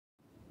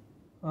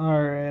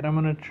Alright, I'm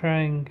gonna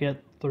try and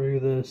get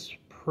through this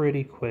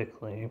pretty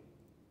quickly,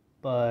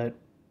 but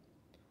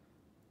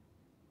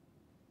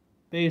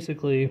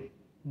basically,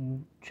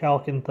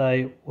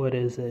 Chalcanthite, what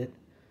is it?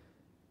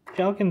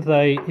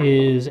 Chalcanthite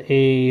is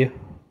a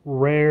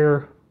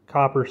rare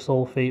copper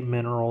sulfate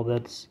mineral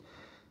that's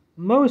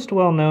most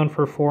well known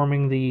for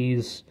forming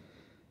these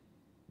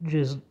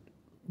just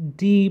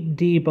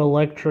deep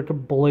electric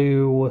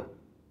blue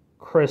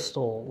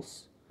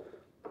crystals.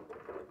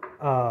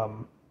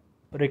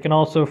 But it can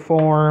also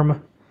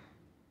form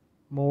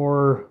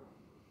more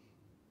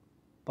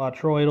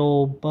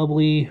botryoidal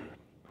bubbly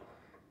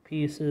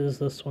pieces.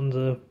 This one's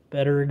a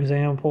better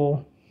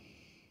example.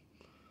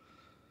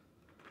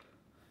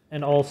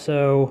 And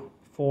also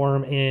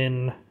form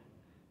in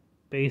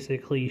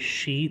basically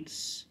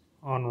sheets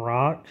on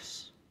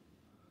rocks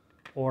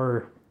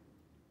or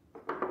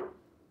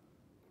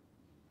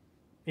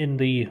in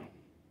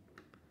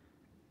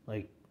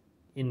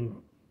in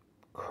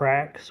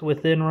cracks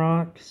within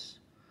rocks.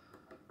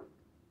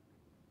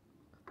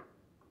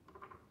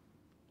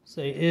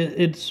 So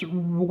it's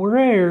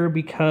rare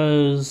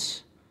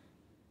because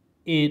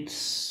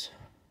it's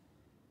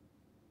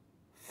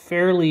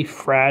fairly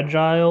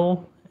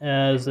fragile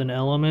as an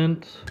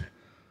element.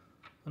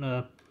 I'm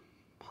gonna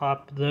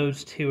pop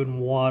those two in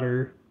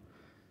water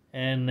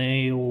and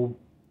they will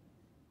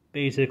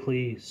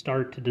basically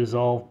start to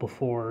dissolve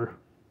before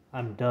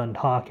I'm done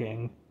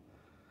talking.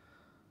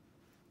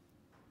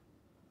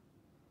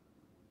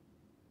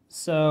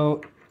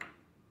 So,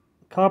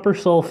 copper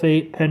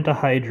sulfate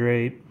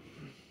pentahydrate,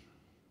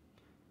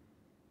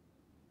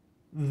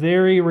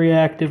 very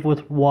reactive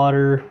with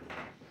water,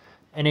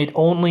 and it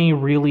only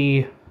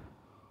really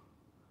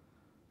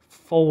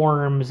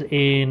forms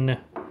in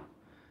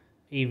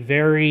a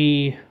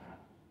very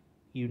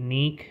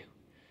unique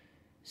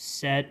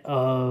set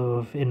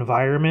of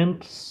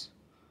environments,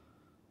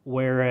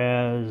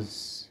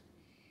 whereas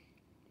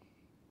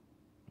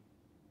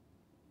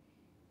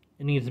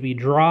it needs to be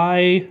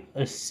dry,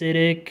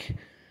 acidic,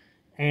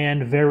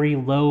 and very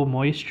low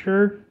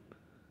moisture,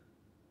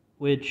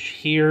 which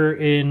here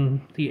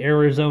in the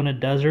Arizona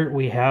desert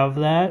we have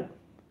that,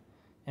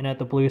 and at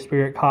the Blue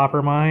Spirit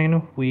Copper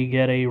Mine we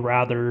get a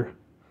rather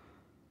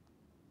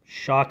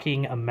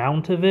shocking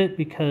amount of it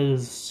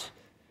because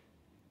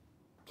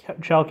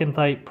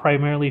Chalcanthite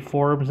primarily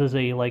forms as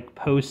a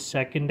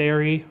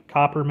post-secondary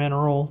copper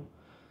mineral.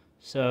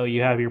 So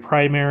you have your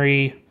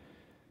primary,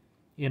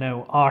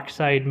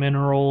 oxide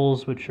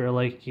minerals, which are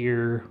like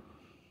your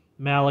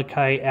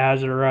malachite,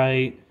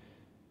 azurite.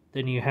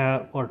 Then you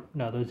have,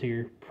 those are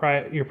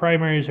your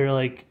primaries are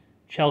like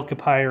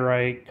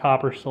chalcopyrite,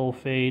 copper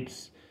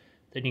sulfates.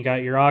 Then you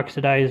got your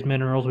oxidized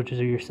minerals, which is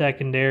your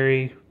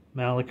secondary,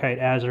 malachite,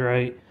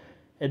 azurite.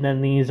 And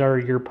then these are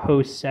your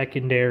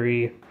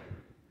post-secondary.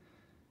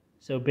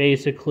 So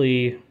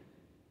basically,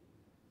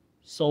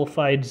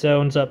 sulfide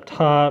zones up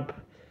top,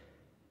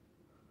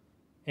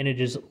 and it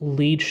just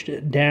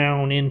leached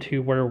down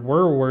into where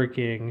we're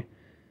working,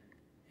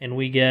 and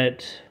we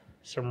get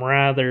some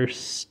rather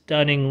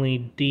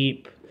stunningly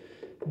deep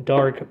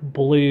dark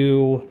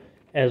blue,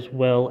 as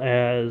well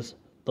as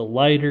the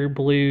lighter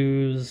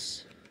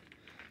blues,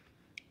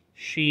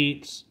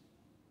 sheets,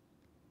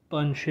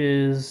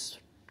 bunches,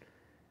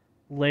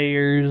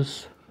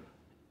 layers.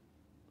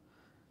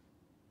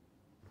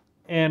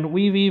 And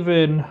we've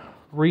even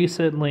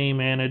recently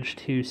managed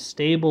to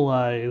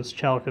stabilize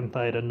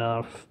chalcanthite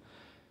enough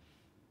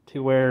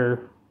to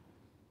where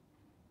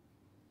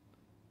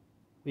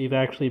we've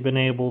actually been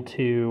able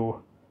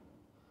to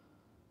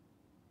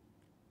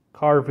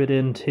carve it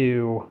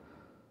into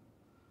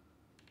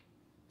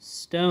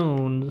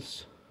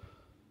stones.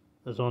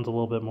 This one's a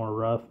little bit more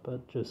rough,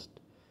 but just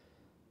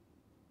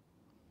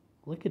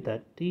look at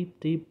that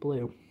deep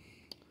blue.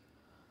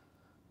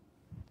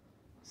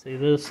 See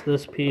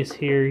this piece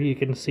here, you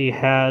can see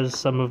has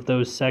some of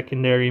those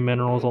secondary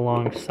minerals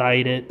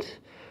alongside it.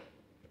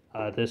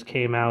 This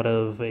came out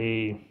of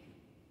a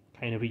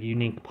kind of a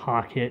unique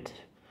pocket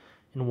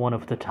in one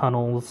of the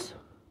tunnels.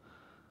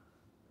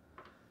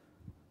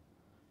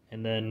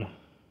 And then,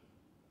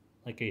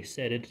 like I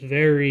said, it's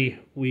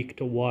very weak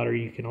to water.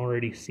 You can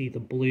already see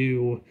the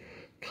blue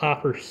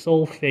copper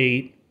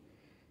sulfate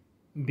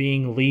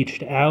being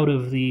leached out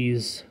of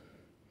these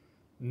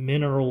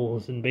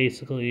minerals and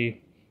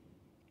basically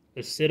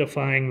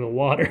acidifying the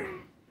water.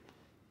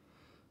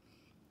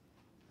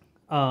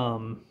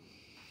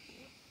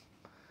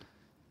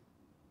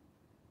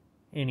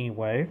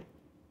 Anyway,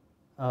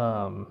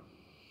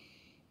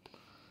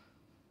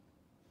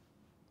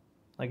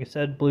 like I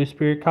said, Blue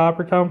Spirit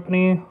Copper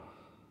Company.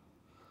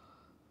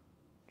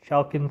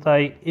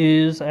 Chalcanthite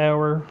is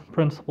our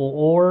principal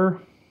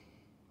ore.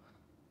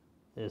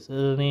 This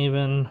isn't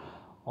even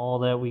all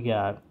that we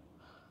got.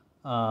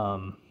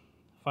 Find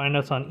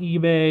us on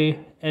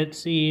eBay,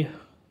 Etsy,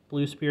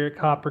 Blue Spirit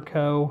Copper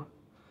Co.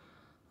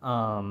 If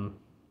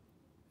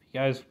you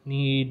guys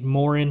need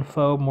more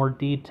info, more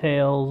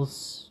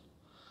details,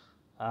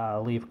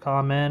 leave a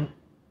comment,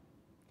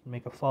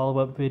 make a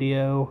follow-up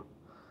video.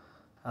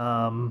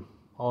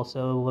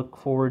 Also look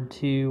forward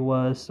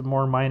to some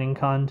more mining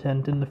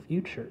content in the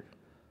future.